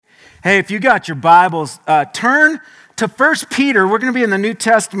Hey, if you got your Bibles, turn to 1 Peter. We're going to be in the New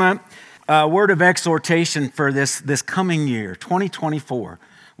Testament word of exhortation for this coming year, 2024.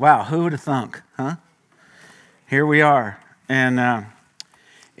 Wow, who would have thunk, huh? Here we are. And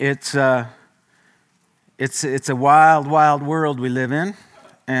it's a wild, wild world we live in.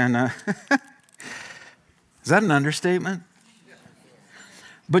 And is that an understatement?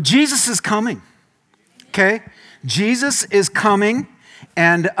 But Jesus is coming, okay? Jesus is coming.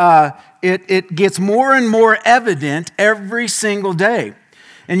 And it gets more and more evident every single day.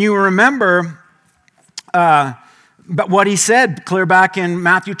 And you remember but what he said clear back in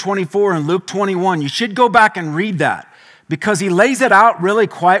Matthew 24 and Luke 21. You should go back and read that because he lays it out really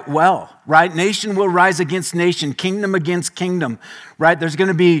quite well, right? Nation will rise against nation, kingdom against kingdom, right? There's going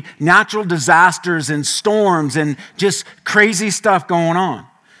to be natural disasters and storms and just crazy stuff going on.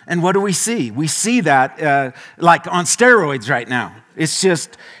 And what do we see? We see that like on steroids right now.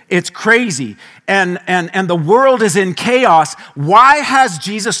 It's crazy. And the world is in chaos. Why has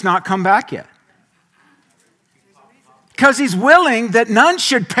Jesus not come back yet? Because he's willing that none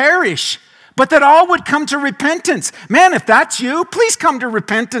should perish, but that all would come to repentance. Man, if that's you, please come to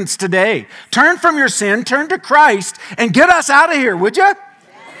repentance today. Turn from your sin, turn to Christ, and get us out of here, would you?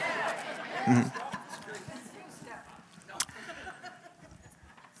 Mm-hmm.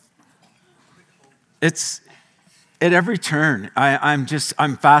 It's at every turn. I'm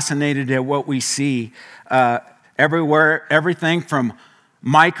fascinated at what we see everywhere. Everything from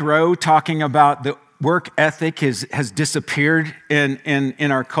Mike Rowe talking about the work ethic has disappeared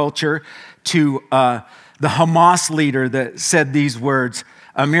in our culture to the Hamas leader that said these words.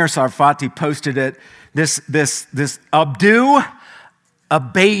 Amir Sarfati posted it. This Abdu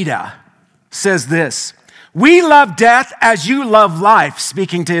Abeda says this: "We love death as you love life,"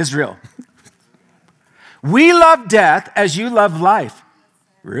 speaking to Israel. "We love death as you love life."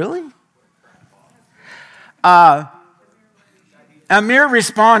 Really? Amir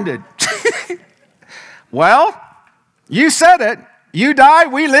responded, "Well, you said it. You die,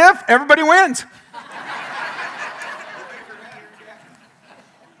 we live, everybody wins."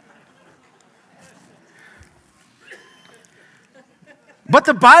 But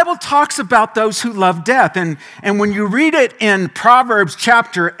the Bible talks about those who love death. And when you read it in Proverbs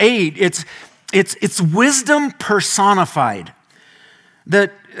chapter 8, it's wisdom personified.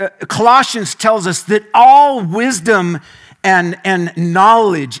 That Colossians tells us that all wisdom and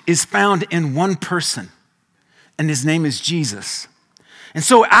knowledge is found in one person, and his name is Jesus. And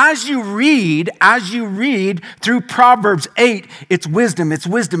so as you read through Proverbs 8, it's wisdom, it's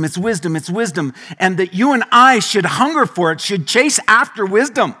wisdom, it's wisdom, it's wisdom, and that you and I should hunger for it, should chase after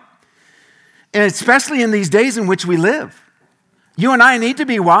wisdom, and especially in these days in which we live. You and I need to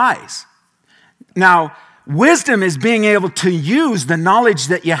be wise. Now, wisdom is being able to use the knowledge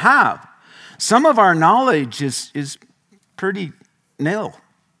that you have. Some of our knowledge is pretty nil.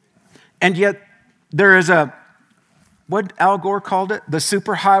 And yet there is what Al Gore called it, the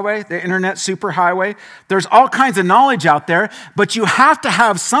superhighway, the internet superhighway. There's all kinds of knowledge out there, but you have to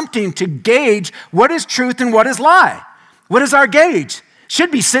have something to gauge what is truth and what is lie. What is our gauge?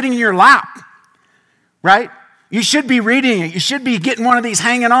 Should be sitting in your lap, right? You should be reading it. You should be getting one of these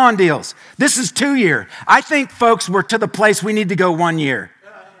hanging on deals. This is 2 year. I think, folks, we're to the place we need to go 1 year.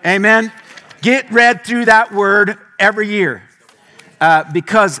 Amen? Get read through that word every year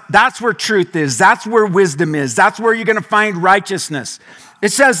because that's where truth is. That's where wisdom is. That's where you're going to find righteousness.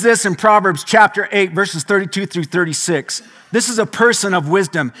 It says this in Proverbs chapter 8, verses 32 through 36. This is a person of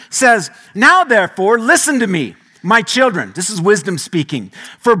wisdom. It says, "Now therefore, listen to me, my children." This is wisdom speaking.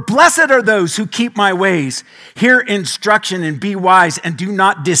 "For blessed are those who keep my ways. Hear instruction and be wise and do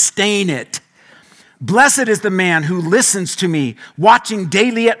not disdain it. Blessed is the man who listens to me, watching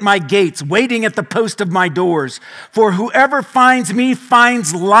daily at my gates, waiting at the post of my doors. For whoever finds me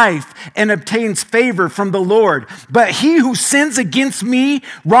finds life and obtains favor from the Lord. But he who sins against me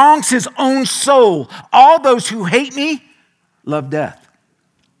wrongs his own soul. All those who hate me love death."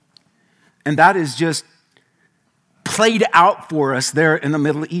 And that is just played out for us there in the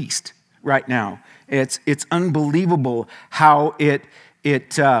Middle East right now. It's unbelievable how it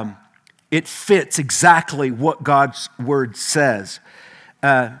fits exactly what God's word says.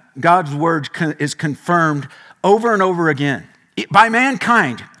 God's word is confirmed over and over again by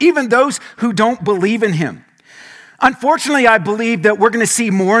mankind, even those who don't believe in him. Unfortunately, I believe that we're going to see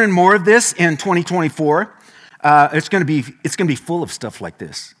more and more of this in 2024. It's going to be full of stuff like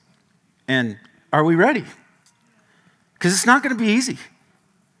this. And are we ready? Because it's not going to be easy,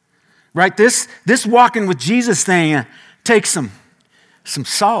 right? This walking with Jesus thing takes some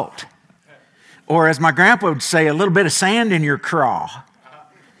salt, or as my grandpa would say, a little bit of sand in your craw,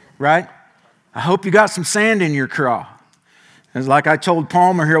 right? I hope you got some sand in your craw. It's like I told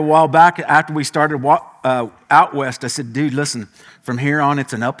Palmer here a while back after we started out west. I said, dude, listen, from here on,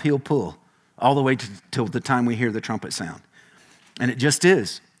 it's an uphill pull all the way till the time we hear the trumpet sound. And it just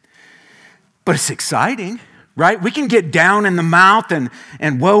is. But it's exciting, right? We can get down in the mouth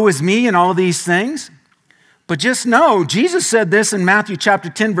and woe is me and all these things. But just know, Jesus said this in Matthew chapter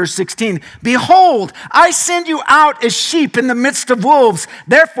 10, verse 16. Behold, I send you out as sheep in the midst of wolves.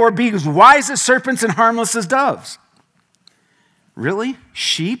 Therefore, be as wise as serpents and harmless as doves. Really?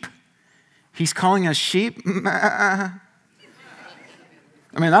 Sheep? He's calling us sheep? I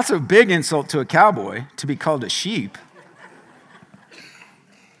mean, that's a big insult to a cowboy, to be called a sheep.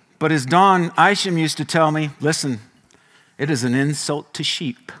 But as Don Isham used to tell me, listen, it is an insult to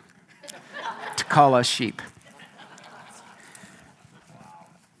sheep to call us sheep.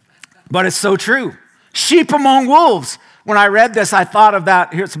 But it's so true. Sheep among wolves. When I read this, I thought of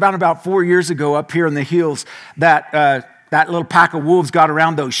that. It's about 4 years ago up here in the hills that little pack of wolves got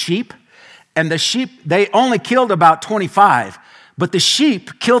around those sheep. And the sheep, they only killed about 25. But the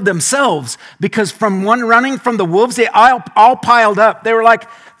sheep killed themselves because from one running from the wolves, they all piled up. They were like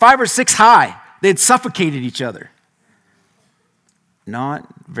 5 or 6 high. They'd suffocated each other. Not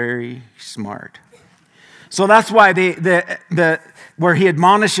very smart. So that's why where he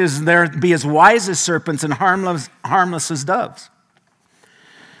admonishes there, be as wise as serpents and harmless as doves.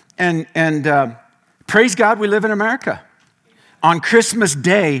 And praise God, we live in America. On Christmas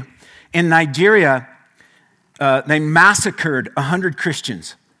Day in Nigeria, they massacred 100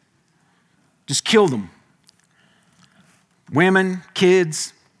 Christians. Just killed them. Women,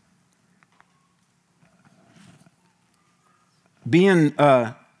 kids. Being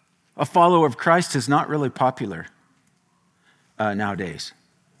a follower of Christ is not really popular nowadays.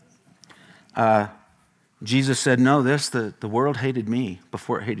 Jesus said, know this, the world hated me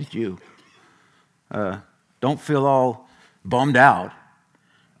before it hated you. Don't feel all bummed out,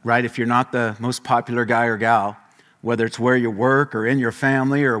 right? If you're not the most popular guy or gal, whether it's where you work or in your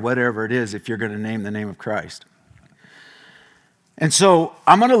family or whatever it is, if you're going to name the name of Christ. And so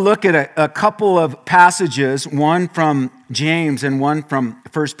I'm going to look at a couple of passages, one from James and one from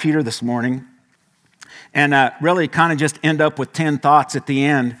 1 Peter this morning, and really kind of just end up with 10 thoughts at the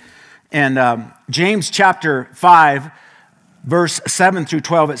end. And James chapter 5, verse 7 through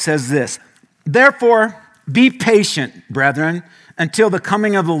 12, it says this, therefore, be patient, brethren, until the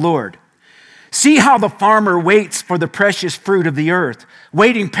coming of the Lord. See how the farmer waits for the precious fruit of the earth,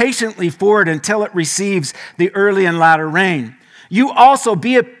 waiting patiently for it until it receives the early and latter rain. You also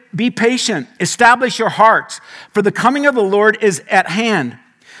be patient, establish your hearts, for the coming of the Lord is at hand.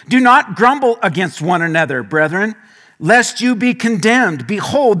 Do not grumble against one another, brethren, lest you be condemned.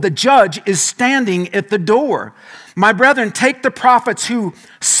 Behold, the judge is standing at the door. My brethren, take the prophets who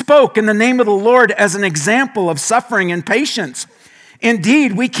spoke in the name of the Lord as an example of suffering and patience.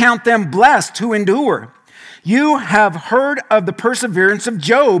 Indeed, we count them blessed who endure. You have heard of the perseverance of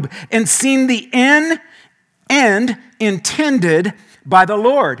Job and seen the end intended by the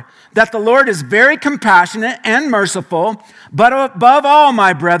Lord, that the Lord is very compassionate and merciful. But above all,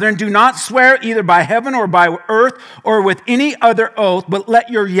 my brethren, do not swear either by heaven or by earth or with any other oath, but let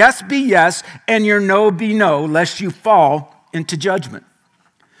your yes be yes and your no be no, lest you fall into judgment.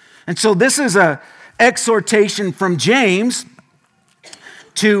 And so this is an exhortation from James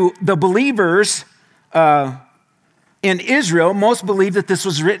to the believers in Israel. Most believe that this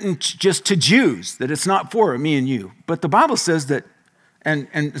was written just to Jews, that it's not for me and you. But the Bible says that,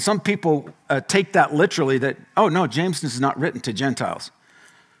 and some people take that literally, that, oh no, James is not written to Gentiles.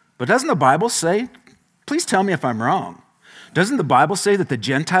 But doesn't the Bible say, please tell me if I'm wrong, doesn't the Bible say that the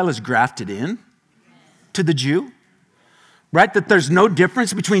Gentile is grafted in to the Jew? Right? That there's no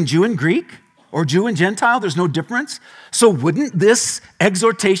difference between Jew and Greek or Jew and Gentile. There's no difference. So wouldn't this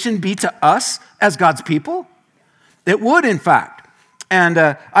exhortation be to us as God's people? It would, in fact. And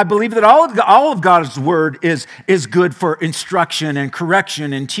I believe that all of God's word is good for instruction and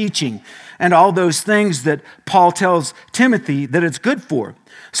correction and teaching and all those things that Paul tells Timothy that it's good for.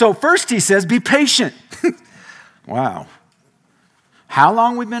 So first he says, be patient. Wow. How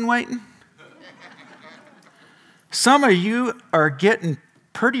long we've been waiting? Some of you are getting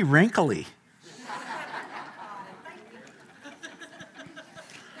pretty wrinkly.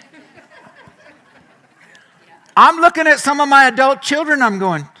 I'm looking at some of my adult children, I'm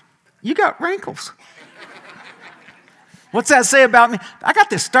going, you got wrinkles. What's that say about me? I got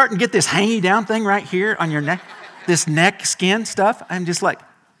this starting to get this hangy down thing right here on your neck, this neck skin stuff. I'm just like,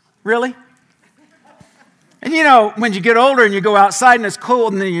 really? And you know, when you get older and you go outside and it's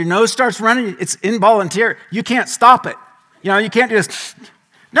cold and then your nose starts running, it's involuntary. You can't stop it. You know, you can't just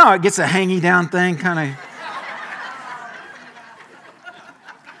No, it gets a hangy down thing, kind of.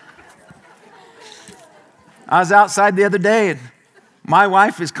 I was outside the other day, and my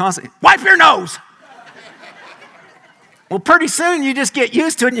wife is constantly, wipe your nose. Well, pretty soon you just get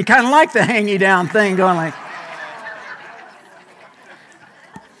used to it, and you kind of like the hangy down thing going like.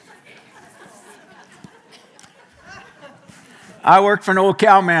 I worked for an old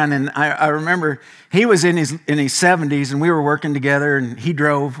cowman, and I remember he was in his 70s, and we were working together, and he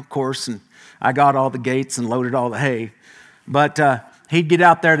drove, of course, and I got all the gates and loaded all the hay. But he'd get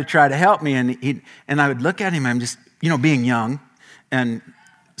out there to try to help me, and I would look at him, I'm just, being young and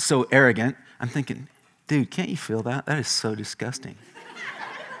so arrogant, I'm thinking, dude, can't you feel that? That is so disgusting.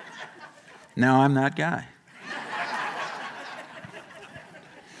 Now I'm that guy.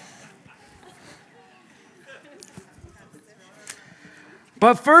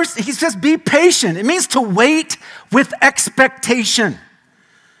 But first, he says, be patient. It means to wait with expectation.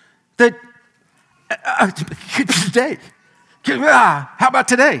 That today, how about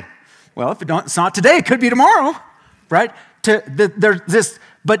today? Well, if it's not today, it could be tomorrow, right?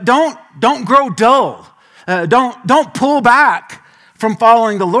 But don't grow dull. Don't pull back from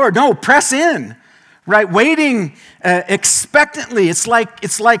following the Lord. No, press in, right? Waiting expectantly. It's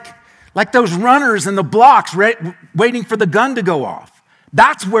like those runners in the blocks, right? Waiting for the gun to go off.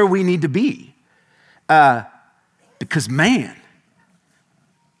 That's where we need to be. Because, man,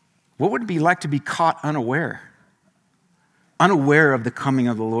 what would it be like to be caught unaware? Unaware of the coming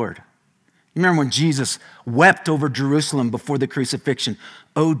of the Lord. You remember when Jesus wept over Jerusalem before the crucifixion?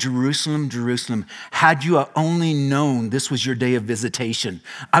 Oh, Jerusalem, Jerusalem, had you only known this was your day of visitation,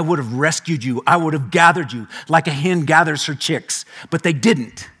 I would have rescued you. I would have gathered you like a hen gathers her chicks. But they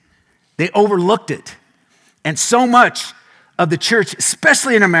didn't. They overlooked it. And so much of the church,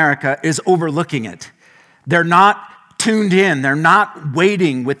 especially in America, is overlooking it. They're not tuned in. They're not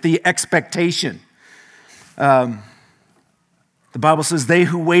waiting with the expectation. The Bible says, they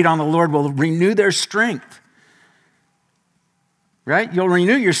who wait on the Lord will renew their strength. Right? You'll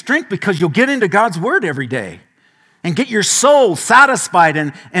renew your strength because you'll get into God's word every day and get your soul satisfied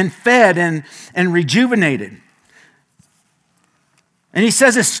and fed and rejuvenated. And he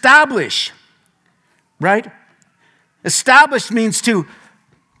says, establish. Right? Establish means to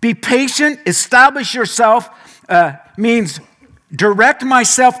be patient. Establish yourself means direct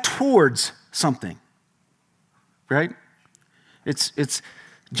myself towards something. Right? It's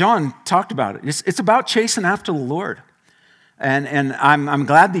John talked about it. It's about chasing after the Lord. And I'm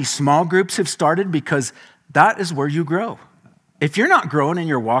glad these small groups have started because that is where you grow. If you're not growing in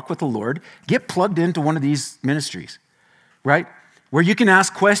your walk with the Lord, get plugged into one of these ministries, right? Where you can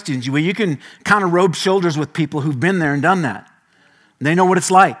ask questions, where you can kind of rub shoulders with people who've been there and done that. They know what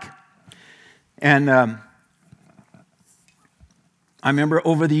it's like. And I remember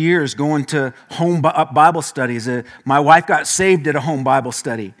over the years going to home Bible studies. My wife got saved at a home Bible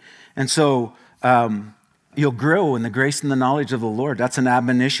study. And so you'll grow in the grace and the knowledge of the Lord. That's an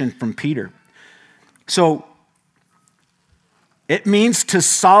admonition from Peter. So it means to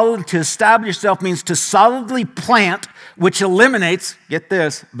establish yourself means to solidly plant, which eliminates, get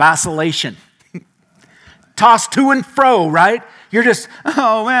this, vacillation. Toss to and fro, right? You're just,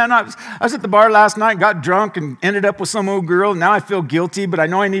 oh man, I was at the bar last night, got drunk and ended up with some old girl. Now I feel guilty, but I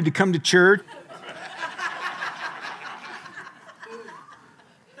know I need to come to church.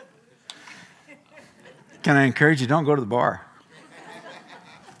 Can I encourage you, don't go to the bar.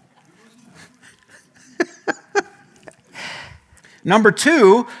 Number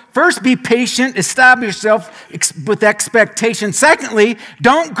 2, first be patient, establish yourself with expectation. Secondly,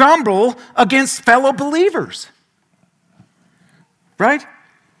 don't grumble against fellow believers. Right?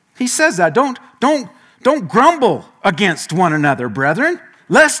 He says that. Don't grumble against one another, brethren.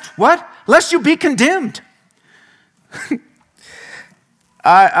 Lest what? Lest you be condemned.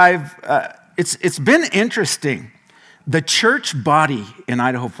 It's been interesting, the church body in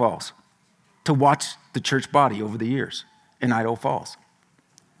Idaho Falls, to watch the church body over the years in Idaho Falls.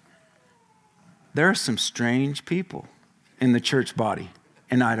 There are some strange people in the church body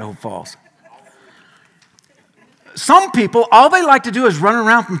in Idaho Falls. Some people, all they like to do is run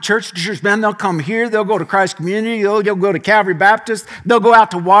around from church to church. Man, they'll come here, they'll go to Christ Community, they'll go to Calvary Baptist, they'll go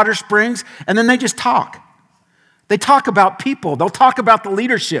out to Water Springs, and then they just talk. They talk about people, they'll talk about the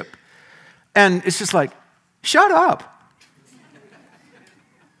leadership. And it's just like, shut up.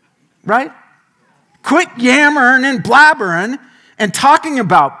 Right? Quit yammering and blabbering and talking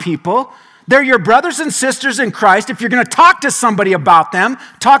about people. They're your brothers and sisters in Christ. If you're going to talk to somebody about them,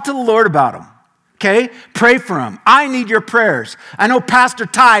 talk to the Lord about them. Okay? Pray for them. I need your prayers. I know Pastor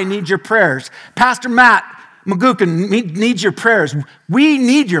Ty needs your prayers. Pastor Matt Maguka needs your prayers. We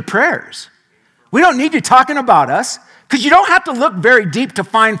need your prayers. We don't need you talking about us because you don't have to look very deep to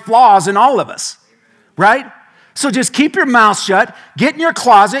find flaws in all of us, right? So just keep your mouth shut, get in your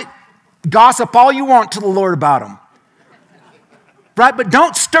closet, gossip all you want to the Lord about them, right? But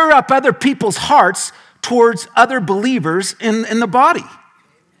don't stir up other people's hearts towards other believers in the body.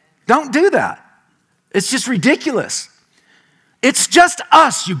 Don't do that. It's just ridiculous. It's just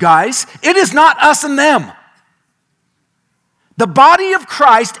us, you guys. It is not us and them. The body of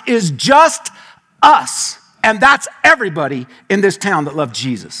Christ is just us. And that's everybody in this town that loves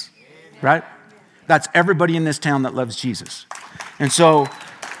Jesus, right? That's everybody in this town that loves Jesus. And so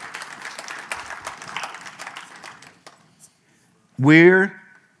we're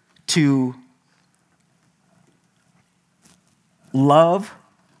to love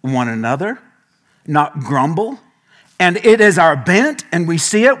one another, not grumble. And it is our bent, and we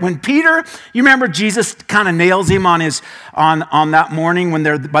see it. When Peter, you remember Jesus kind of nails him on that morning when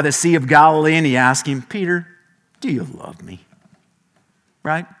they're by the Sea of Galilee, and he asked him, Peter, do you love me?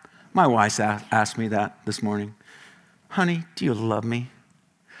 Right? My wife asked me that this morning. Honey, do you love me?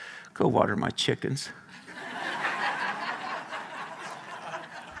 Go water my chickens.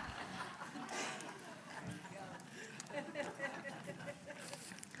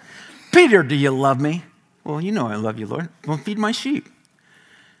 Peter, do you love me? Well, you know I love you, Lord. Well, feed my sheep.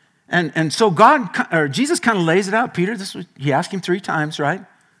 And so Jesus kind of lays it out. Peter, he asked him 3 times, right?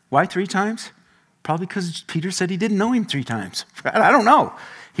 Why 3 times? Probably because Peter said he didn't know him 3 times. I don't know.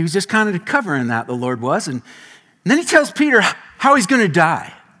 He was just kind of covering that, the Lord was. And then he tells Peter how he's going to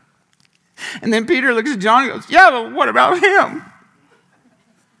die. And then Peter looks at John and goes, yeah, but what about him?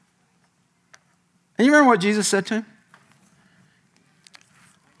 And you remember what Jesus said to him?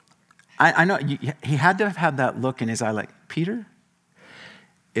 I know he had to have had that look in his eye like, Peter,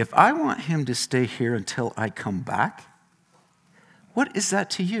 if I want him to stay here until I come back, what is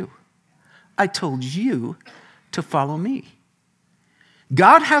that to you? I told you to follow me.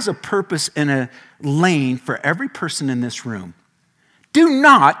 God has a purpose and a lane for every person in this room. Do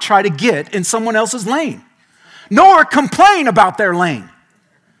not try to get in someone else's lane, nor complain about their lane,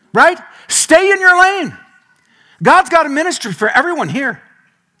 right? Stay in your lane. God's got a ministry for everyone here.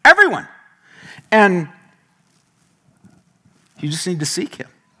 Everyone. And you just need to seek him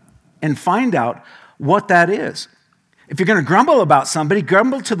and find out what that is. If you're going to grumble about somebody,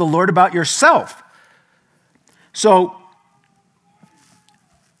 grumble to the Lord about yourself. So,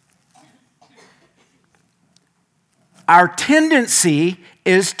 our tendency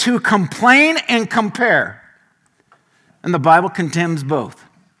is to complain and compare. And the Bible condemns both.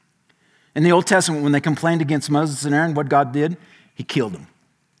 In the Old Testament, when they complained against Moses and Aaron, what God did? He killed them.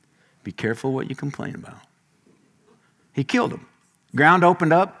 Be careful what you complain about. He killed them. Ground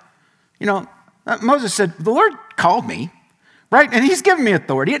opened up. You know, Moses said, the Lord called me, right? And he's given me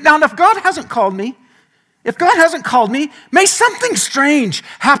authority. Now, if God hasn't called me, may something strange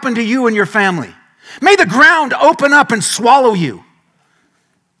happen to you and your family. May the ground open up and swallow you.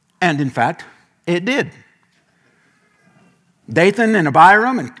 And in fact, it did. Dathan and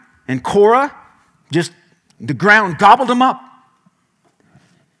Abiram and Korah, just the ground gobbled them up.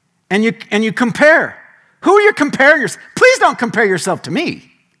 And you compare. Who are you comparing yourself? Please don't compare yourself to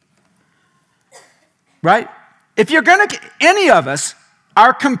me. Right? If you're going to, any of us,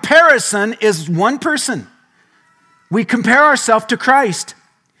 our comparison is one person. We compare ourselves to Christ.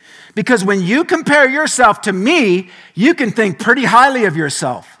 Because when you compare yourself to me, you can think pretty highly of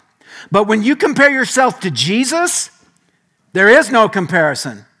yourself. But when you compare yourself to Jesus, there is no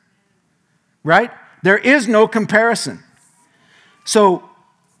comparison. Right? There is no comparison. So,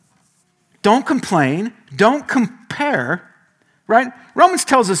 don't complain. Don't compare. Right? Romans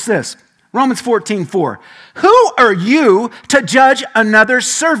tells us this. Romans 14:4. Who are you to judge another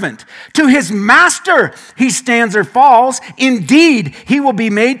servant? To his master he stands or falls. Indeed, he will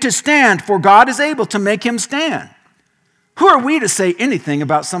be made to stand, for God is able to make him stand. Who are we to say anything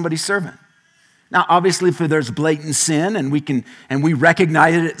about somebody's servant? Now, obviously, if there's blatant sin and we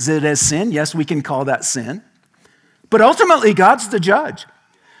recognize it as sin, yes, we can call that sin. But ultimately, God's the judge.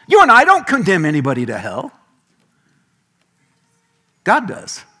 You and I don't condemn anybody to hell. God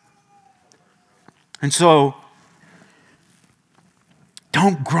does. And so,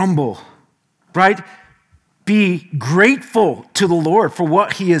 don't grumble, right? Be grateful to the Lord for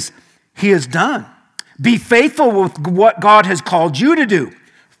what He has done. Be faithful with what God has called you to do.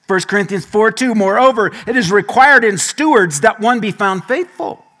 1 Corinthians 4:2, moreover, it is required in stewards that one be found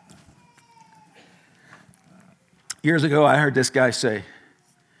faithful. Years ago, I heard this guy say,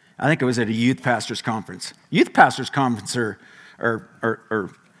 I think it was at a youth pastors conference. Youth pastors conferences are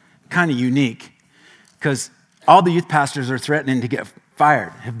kind of unique. because all the youth pastors are threatening to get fired,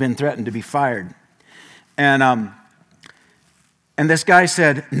 have been threatened to be fired. And this guy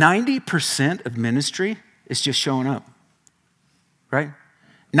said, 90% of ministry is just showing up, right?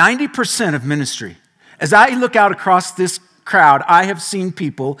 90% of ministry. As I look out across this crowd, I have seen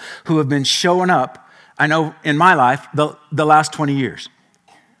people who have been showing up, I know in my life, the last 20 years.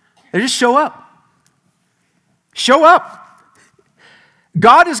 They just show up. Show up.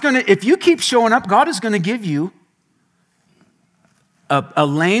 God is going to, if you keep showing up, God is going to give you a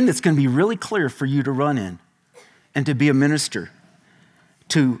lane that's going to be really clear for you to run in and to be a minister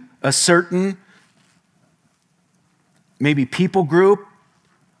to a certain, maybe people group.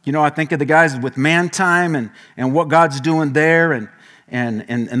 You know, I think of the guys with Man Time and what God's doing there and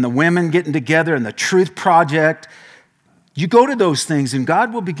the women getting together and the Truth Project. You go to those things and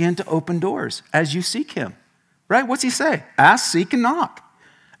God will begin to open doors as you seek him. Right? What's he say? Ask, seek, and knock.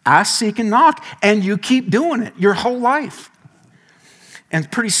 Ask, seek, and knock. And you keep doing it your whole life.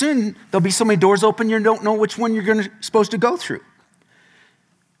 And pretty soon, there'll be so many doors open you don't know which one you're supposed to go through.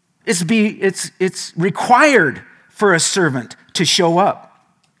 It's required for a servant to show up.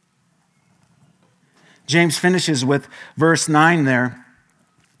 James finishes with verse 9 there.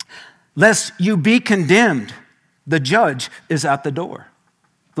 Lest you be condemned, the judge is at the door.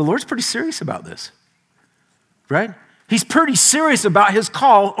 The Lord's pretty serious about this, right? He's pretty serious about his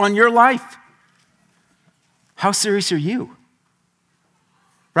call on your life. How serious are you?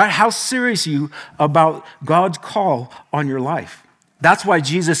 Right? How serious are you about God's call on your life? That's why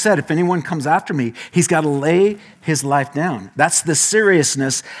Jesus said, if anyone comes after me, he's got to lay his life down. That's the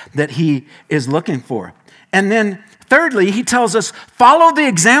seriousness that he is looking for. And then thirdly, he tells us, follow the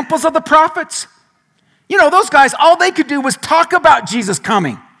examples of the prophets. You know, those guys, all they could do was talk about Jesus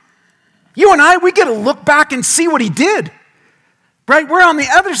coming. You and I, we get to look back and see what he did. Right? We're on the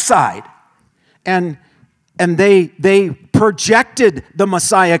other side. And they projected the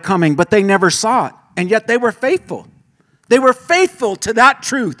Messiah coming, but they never saw it. And yet they were faithful. They were faithful to that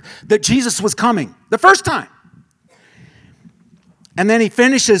truth that Jesus was coming the first time. And then he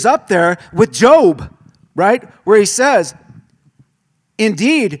finishes up there with Job, right? Where he says,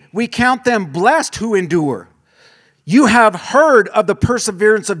 indeed, we count them blessed who endure. You have heard of the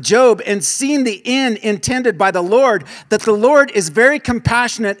perseverance of Job and seen the end intended by the Lord, that the Lord is very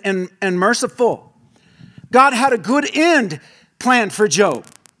compassionate and merciful. God had a good end planned for Job.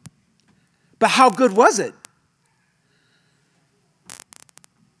 But how good was it?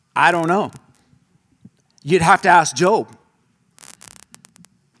 I don't know. You'd have to ask Job.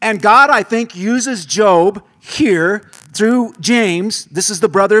 And God, I think, uses Job here through James, this is the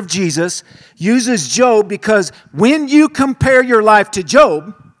brother of Jesus, uses Job because when you compare your life to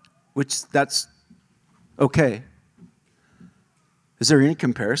Job, which that's okay, is there any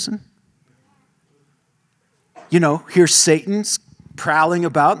comparison? You know, here's Satan's prowling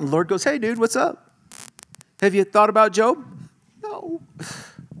about, and the Lord goes, hey, dude, what's up? Have you thought about Job? No.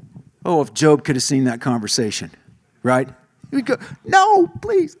 Oh, if Job could have seen that conversation, right? He'd go, no,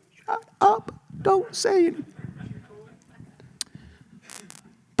 please, shut up. Don't say anything.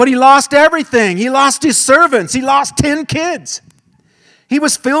 But he lost everything. He lost his servants. He lost 10 kids. He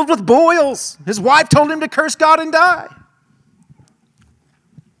was filled with boils. His wife told him to curse God and die.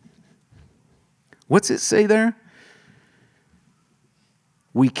 What's it say there?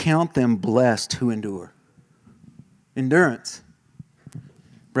 We count them blessed who endure. Endurance.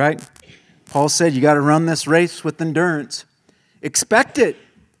 Right? Paul said you got to run this race with endurance. Expect it.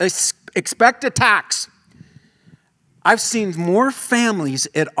 Expect attacks. I've seen more families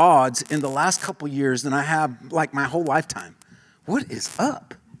at odds in the last couple years than I have like my whole lifetime. What is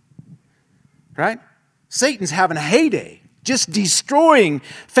up? Right? Satan's having a heyday, just destroying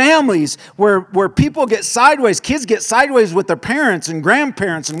families where people get sideways, kids get sideways with their parents and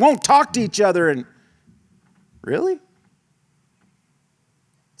grandparents and won't talk to each other. And really?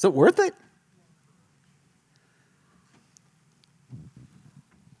 Is it worth it?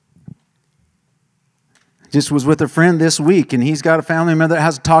 Just was with a friend this week, and he's got a family member that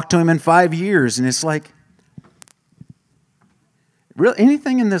hasn't talked to him in 5 years. And it's like, really,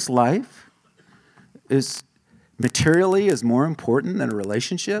 anything in this life is materially is more important than a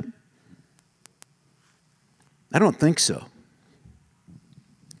relationship? I don't think so.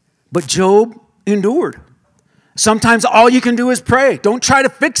 But Job endured. Sometimes all you can do is pray. Don't try to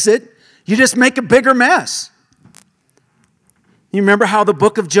fix it. You just make a bigger mess. You remember how the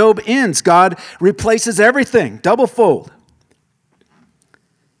book of Job ends. God replaces everything, double fold.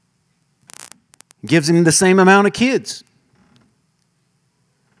 Gives him the same amount of kids.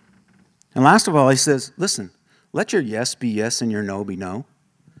 And last of all, he says, listen, let your yes be yes and your no be no.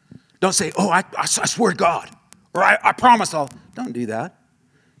 Don't say, oh, I swear to God, or I promise I'll. Don't do that.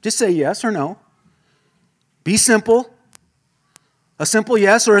 Just say yes or no. Be simple. A simple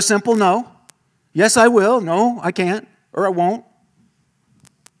yes or a simple no. Yes, I will. No, I can't, or I won't.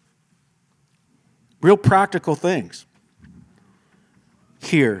 Real practical things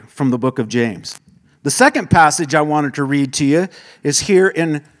here from the book of James. The second passage I wanted to read to you is here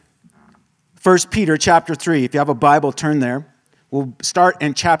in 1 Peter chapter 3. If you have a Bible, turn there. We'll start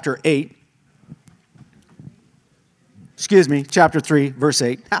in chapter 8. Excuse me, chapter 3, verse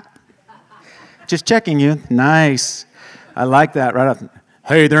 8. Just checking you. Nice. I like that right off.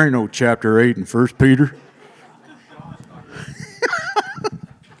 Hey, there ain't no chapter 8 in 1 Peter.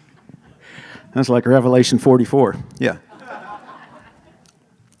 That's like Revelation 44. Yeah.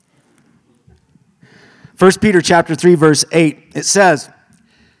 1 Peter chapter 3, verse 8, it says,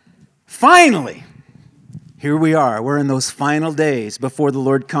 finally, here we are. We're in those final days before the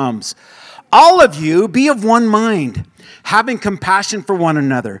Lord comes. All of you be of one mind, having compassion for one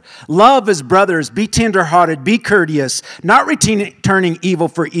another. Love as brothers, be tenderhearted, be courteous, not returning evil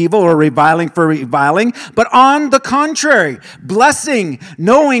for evil or reviling for reviling, but on the contrary, blessing,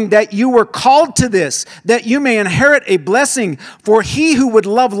 knowing that you were called to this, that you may inherit a blessing. For he who would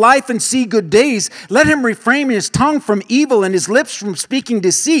love life and see good days, let him refrain his tongue from evil and his lips from speaking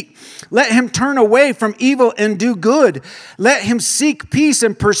deceit. Let him turn away from evil and do good. Let him seek peace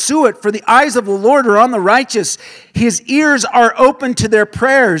and pursue it, for the eyes of the Lord are on the righteous. His ears are open to their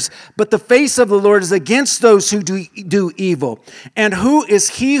prayers, but the face of the Lord is against those who do evil. And who is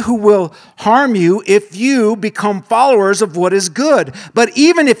he who will harm you if you become followers of what is good? But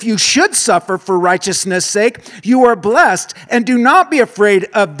even if you should suffer for righteousness' sake, you are blessed, and do not be afraid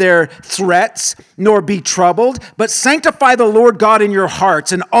of their threats, nor be troubled, but sanctify the Lord God in your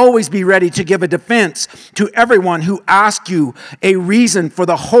hearts, and always be ready to give a defense to everyone who asks you a reason for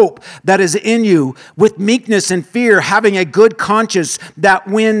the hope that is in you, with meekness and fear, having a good conscience, that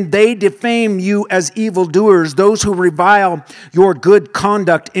when they defame you as evildoers, those who revile your good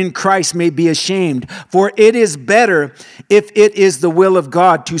conduct in Christ may be ashamed. For it is better, if it is the will of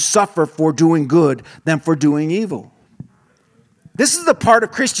God, to suffer for doing good than for doing evil. This is the part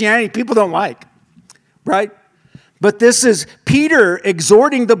of Christianity people don't like, right? But this is Peter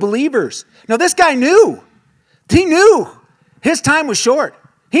exhorting the believers. Now, this guy knew. He knew his time was short.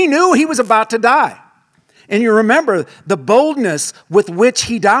 He knew he was about to die. And you remember the boldness with which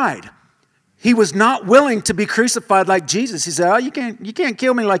he died. He was not willing to be crucified like Jesus. He said, oh, you can't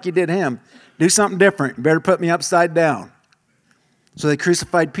kill me like you did him. Do something different. You better put me upside down. So they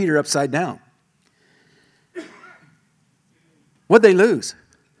crucified Peter upside down. What'd they lose?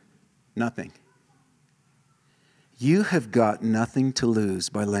 Nothing. You have got nothing to lose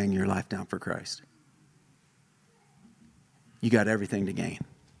by laying your life down for Christ. You got everything to gain.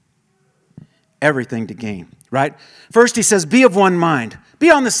 Everything to gain, right? First he says, be of one mind.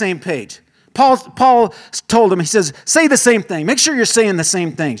 Be on the same page. Paul told him, he says, say the same thing. Make sure you're saying the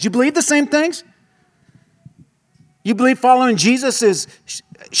same things. You believe the same things? You believe following Jesus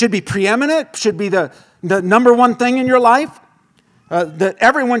should be preeminent, should be the number one thing in your life? That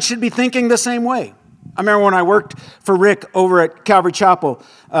everyone should be thinking the same way. I remember when I worked for Rick over at Calvary Chapel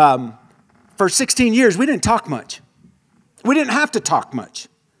for 16 years, we didn't talk much. We didn't have to talk much.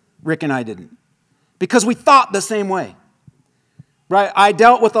 Rick and I didn't. Because we thought the same way. Right? I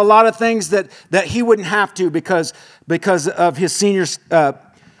dealt with a lot of things that he wouldn't have to because of his senior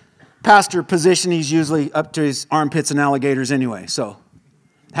pastor position. He's usually up to his armpits and alligators anyway. So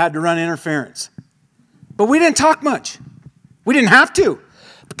had to run interference. But we didn't talk much. We didn't have to.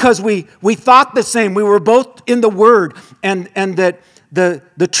 Because we thought the same. We were both in the Word. And that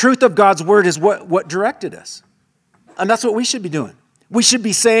the truth of God's Word is what directed us. And that's what we should be doing. We should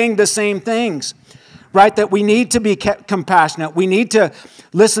be saying the same things, right? That we need to be compassionate. We need to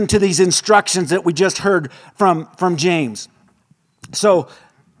listen to these instructions that we just heard from James. So,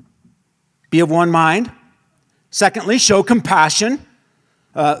 be of one mind. Secondly, show compassion.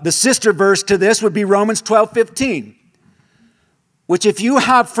 The sister verse to this would be Romans 12:15, which if you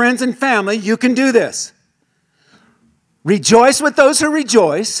have friends and family, you can do this. Rejoice with those who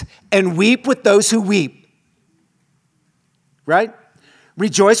rejoice and weep with those who weep. Right?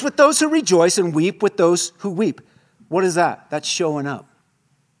 Rejoice with those who rejoice and weep with those who weep. What is that? That's showing up.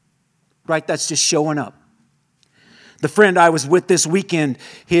 Right? That's just showing up. The friend I was with this weekend,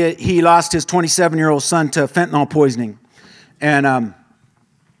 he lost his 27-year-old son to fentanyl poisoning. And I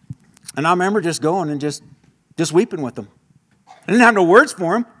remember just going and just weeping with him. I didn't have no words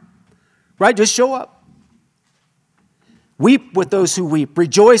for him. Right? Just show up. Weep with those who weep.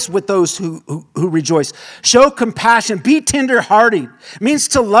 Rejoice with those who rejoice. Show compassion. Be tender-hearted. It means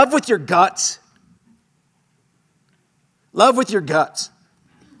to love with your guts. Love with your guts.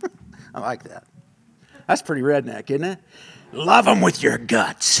 I like that. That's pretty redneck, isn't it? Love them with your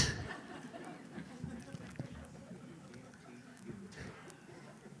guts.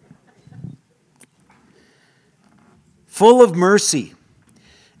 Full of mercy.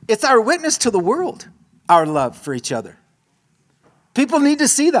 It's our witness to the world, our love for each other. People need to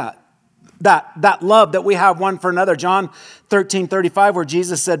see that love that we have one for another. John 13:35, where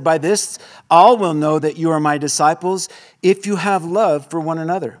Jesus said, by this all will know that you are my disciples if you have love for one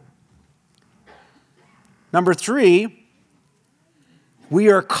another. Number 3, we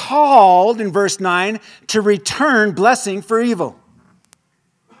are called, in verse 9, to return blessing for evil.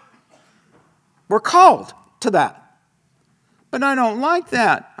 We're called to that. But I don't like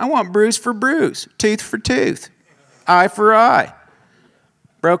that. I want bruise for bruise, tooth for tooth, eye for eye.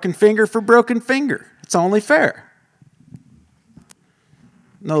 Broken finger for broken finger. It's only fair.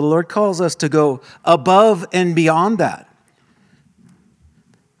 No, the Lord calls us to go above and beyond that.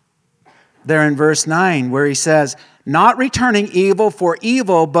 There in verse 9, where he says, not returning evil for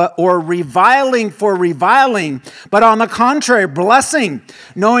evil, or reviling for reviling, but on the contrary, blessing,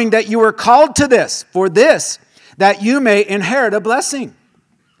 knowing that you were called to this, for this, that you may inherit a blessing.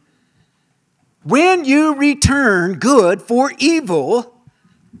 When you return good for evil,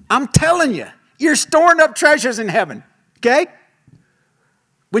 I'm telling you, you're storing up treasures in heaven, okay?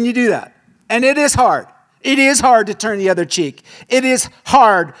 When you do that. And it is hard. It is hard to turn the other cheek. It is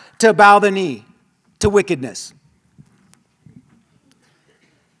hard to bow the knee to wickedness.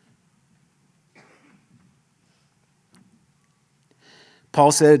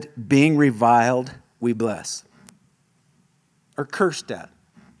 Paul said, being reviled, we bless. Or cursed at.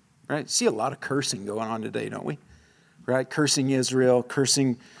 Right? See a lot of cursing going on today, don't we? Right? Cursing Israel,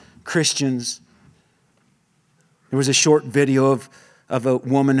 cursing Christians. There was a short video of a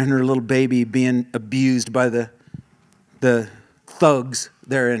woman and her little baby being abused by the thugs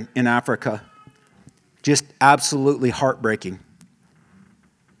there in Africa. Just absolutely heartbreaking.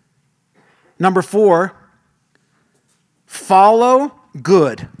 Number 4, follow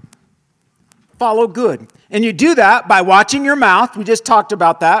good. Follow good. And you do that by watching your mouth. We just talked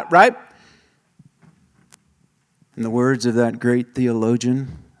about that, right? In the words of that great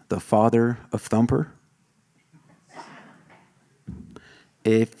theologian, the father of Thumper,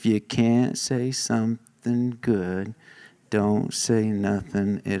 if you can't say something good, don't say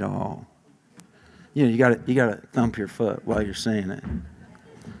nothing at all. You know, you gotta thump your foot while you're saying it.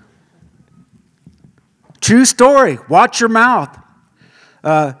 True story. Watch your mouth.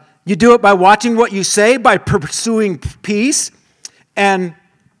 You do it by watching what you say, by pursuing peace, and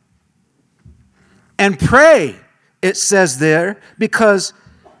pray, it says there, because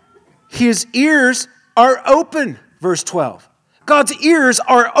his ears are open, verse 12. God's ears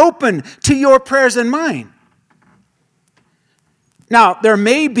are open to your prayers and mine. Now, there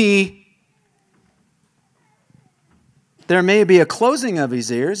may be a closing of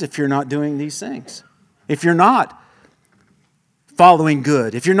his ears if you're not doing these things. If you're not following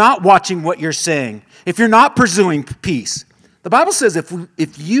good, if you're not watching what you're saying, if you're not pursuing peace. The Bible says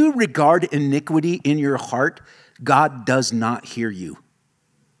if you regard iniquity in your heart, God does not hear you.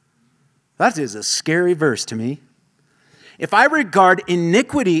 That is a scary verse to me. If I regard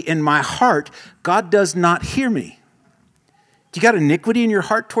iniquity in my heart, God does not hear me. You got iniquity in your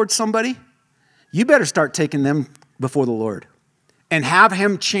heart towards somebody? You better start taking them before the Lord and have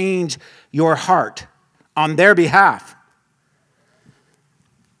him change your heart on their behalf.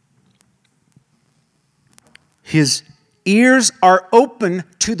 His ears are open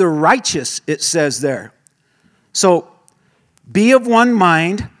to the righteous, it says there. So, be of one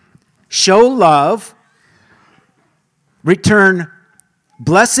mind, show love, return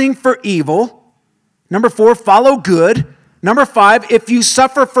blessing for evil. Number 4, follow good. Number 5, if you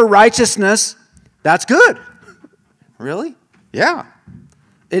suffer for righteousness, that's good. Really? Yeah,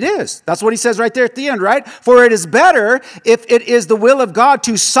 it is. That's what he says right there at the end, right? For it is better if it is the will of God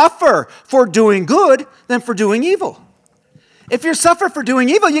to suffer for doing good than for doing evil. If you suffer for doing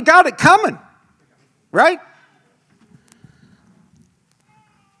evil, you got it coming, right?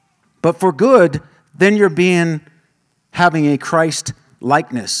 But for good, then you're having a Christ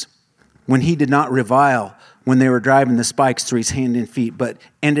likeness when he did not revile when they were driving the spikes through his hand and feet, but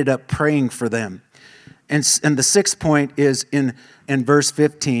ended up praying for them. And the 6th point is in verse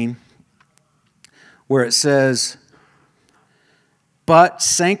 15, where it says, but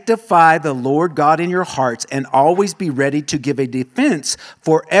sanctify the Lord God in your hearts and always be ready to give a defense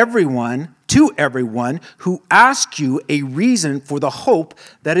for everyone to everyone who asks you a reason for the hope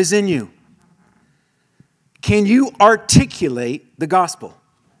that is in you. Can you articulate the gospel?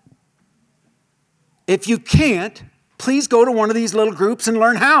 If you can't, please go to one of these little groups and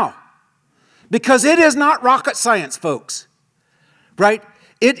learn how. Because it is not rocket science, folks. Right?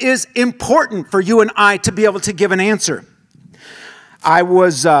 It is important for you and I to be able to give an answer. I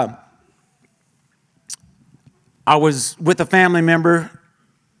was with a family member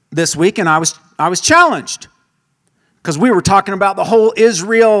this week, and I was challenged because we were talking about the whole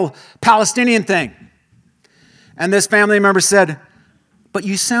Israel-Palestinian thing. And this family member said, "But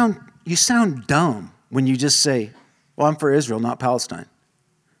you sound dumb when you just say, 'Well, I'm for Israel, not Palestine.'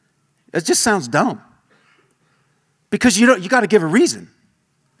 It just sounds dumb. Because you got to give a reason.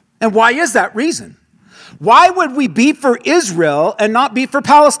 And why is that reason? Why would we be for Israel and not be for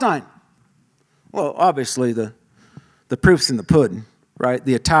Palestine?" Well, obviously the proof's in the pudding, right?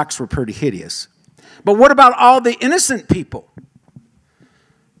 The attacks were pretty hideous. But what about all the innocent people?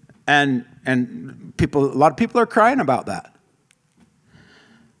 And a lot of people are crying about that.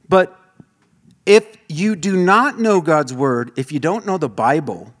 But if you do not know God's word, if you don't know the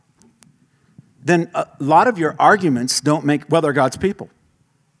Bible, then a lot of your arguments don't make, well, they're God's people.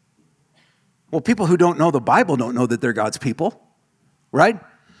 Well, people who don't know the Bible don't know that they're God's people, right?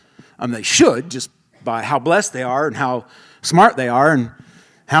 They should, just by how blessed they are and how smart they are and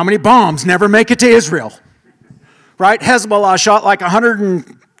how many bombs never make it to Israel, right? Hezbollah shot like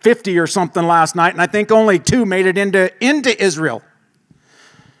 150 or something last night, and I think only 2 made it into Israel.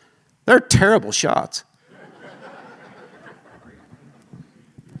 They're terrible shots.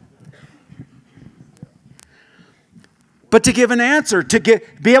 But to give an answer,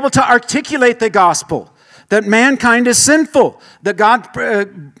 be able to articulate the gospel, that mankind is sinful, that God,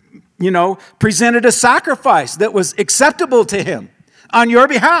 presented a sacrifice that was acceptable to him on your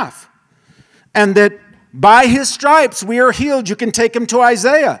behalf, and that by his stripes we are healed. You can take him to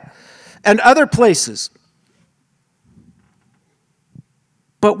Isaiah and other places.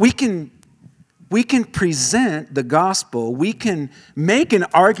 But we can present the gospel. We can make an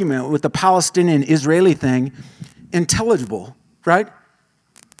argument with the Palestinian-Israeli thing intelligible, right?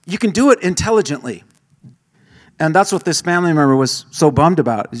 You can do it intelligently. And that's what this family member was so bummed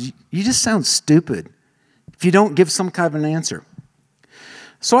about. Is you just sound stupid if you don't give some kind of an answer.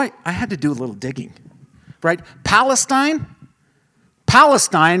 So I had to do a little digging, right? Palestine,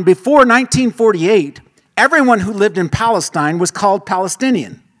 before 1948, everyone who lived in Palestine was called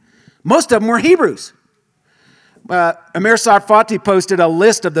Palestinian. Most of them were Hebrews. Amir Sarfati posted a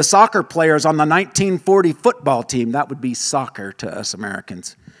list of the soccer players on the 1940 football team. That would be soccer to us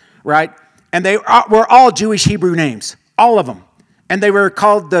Americans, right? And they were all Jewish Hebrew names, all of them. And they were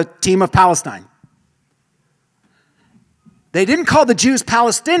called the team of Palestine. They didn't call the Jews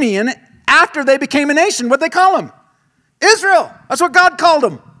Palestinian after they became a nation. What'd they call them? Israel. That's what God called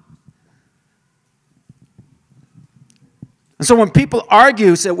them. And so when people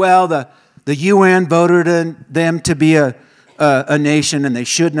argue, say, well, the UN voted them to be a nation and they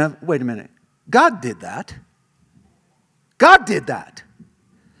shouldn't have. Wait a minute. God did that. God did that.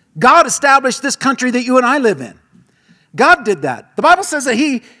 God established this country that you and I live in. God did that. The Bible says that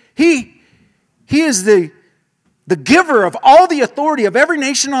He is the giver of all the authority of every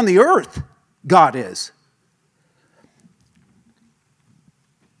nation on the earth. God is.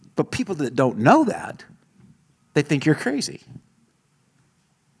 But people that don't know that, they think you're crazy.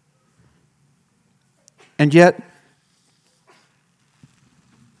 And yet,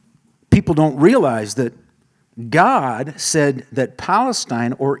 people don't realize that God said that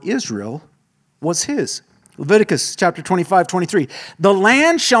Palestine or Israel was his. Leviticus chapter 25, 23. The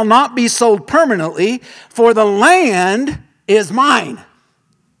land shall not be sold permanently, for the land is mine.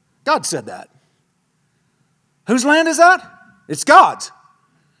 God said that. Whose land is that? It's God's.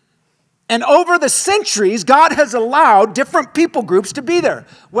 And over the centuries, God has allowed different people groups to be there.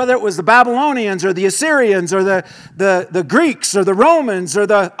 Whether it was the Babylonians or the Assyrians or the Greeks or the Romans or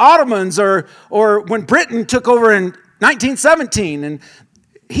the Ottomans or when Britain took over in 1917. And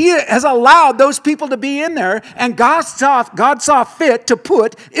he has allowed those people to be in there. And God saw fit to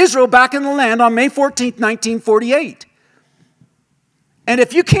put Israel back in the land on May 14th, 1948. And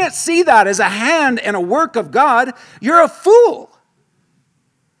if you can't see that as a hand and a work of God, you're a fool.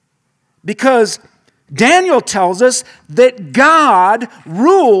 Because Daniel tells us that God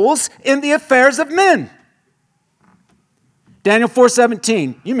rules in the affairs of men. Daniel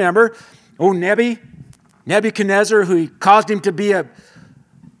 4:17. You remember, Nebuchadnezzar, who caused him to be a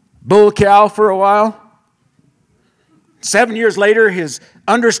bull cow for a while. 7 years later, his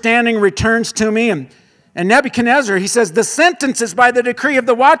understanding returns to me, and And Nebuchadnezzar, he says, the sentence is by the decree of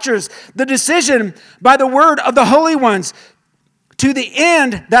the watchers, the decision by the word of the holy ones, to the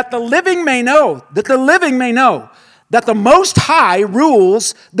end that the living may know, that the Most High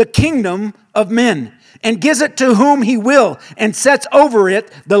rules the kingdom of men and gives it to whom he will and sets over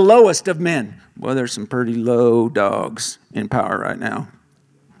it the lowest of men. Well, there's some pretty low dogs in power right now,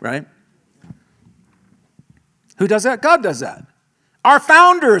 right? Who does that? God does that. Our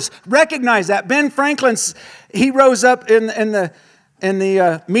founders recognize that. Ben Franklin, he rose up in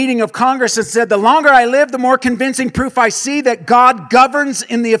the meeting of Congress and said, the longer I live, the more convincing proof I see that God governs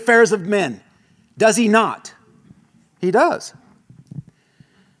in the affairs of men. Does he not? He does.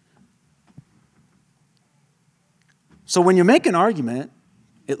 So when you make an argument,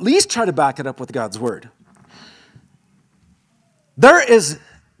 at least try to back it up with God's word. There is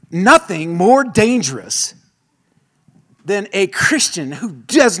nothing more dangerous than a Christian who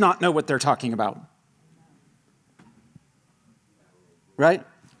does not know what they're talking about. Right?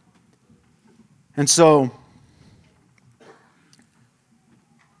 And so,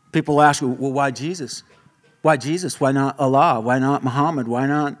 people ask, well, why Jesus? Why Jesus? Why not Allah? Why not Muhammad? Why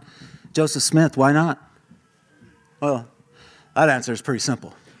not Joseph Smith? Why not? Well, that answer is pretty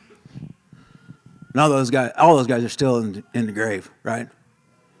simple. And all those guys are still in the grave, right?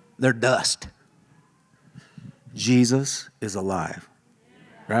 They're dust. Jesus is alive,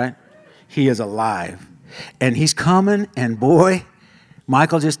 right? He is alive. And he's coming, and boy,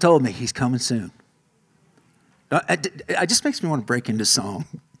 Michael just told me he's coming soon. It just makes me want to break into song.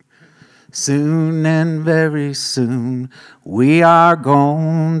 Soon and very soon, we are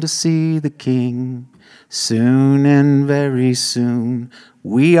going to see the King. Soon and very soon,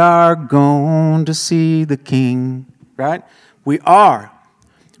 we are going to see the King. Right? We are.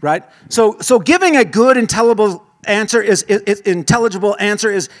 Right? So giving a good, intelligible answer is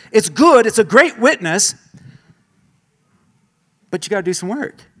it's good. It's a great witness. But you got to do some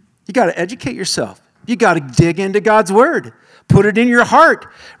work. You got to educate yourself. You got to dig into God's word. Put it in your heart.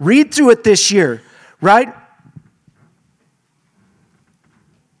 Read through it this year. Right?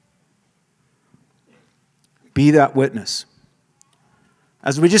 Be that witness.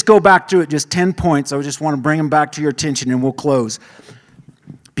 As we just go back to it, just 10 points, I just want to bring them back to your attention and we'll close.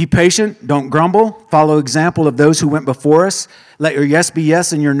 Be patient, don't grumble, follow example of those who went before us. Let your yes be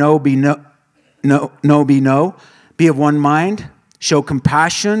yes and your no be no be no. Be of one mind, show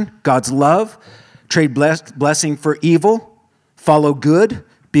compassion, God's love, trade blessing for evil, follow good,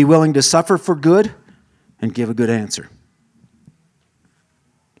 be willing to suffer for good, and give a good answer.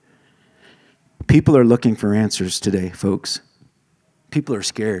 People are looking for answers today, folks. People are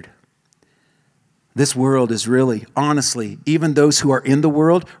scared. This world is really, honestly, even those who are in the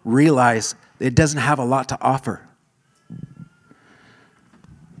world realize it doesn't have a lot to offer.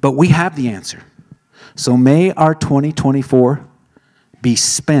 But we have the answer. So may our 2024 be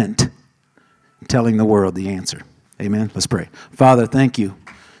spent telling the world the answer. Amen. Let's pray. Father, thank you.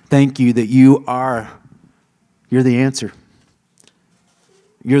 Thank you that you're the answer.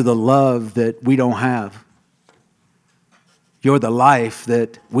 You're the love that we don't have. You're the life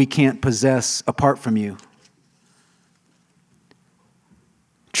that we can't possess apart from you.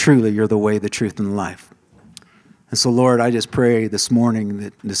 Truly, you're the way, the truth, and the life. And so, Lord, I just pray this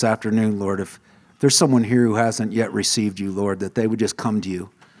morning, this afternoon, Lord, if there's someone here who hasn't yet received you, Lord, that they would just come to you.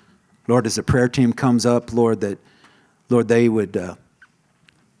 Lord, as the prayer team comes up, Lord, that, Lord, they would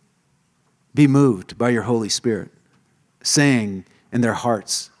be moved by your Holy Spirit, saying in their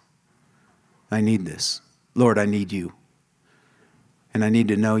hearts, I need this. Lord, I need you. And I need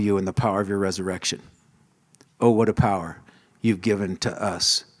to know you in the power of your resurrection. Oh, what a power you've given to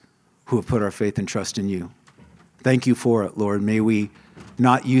us who have put our faith and trust in you. Thank you for it, Lord. May we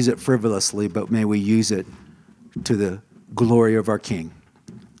not use it frivolously, but may we use it to the glory of our King,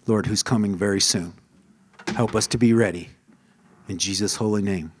 Lord, who's coming very soon. Help us to be ready. In Jesus' holy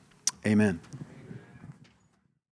name, amen.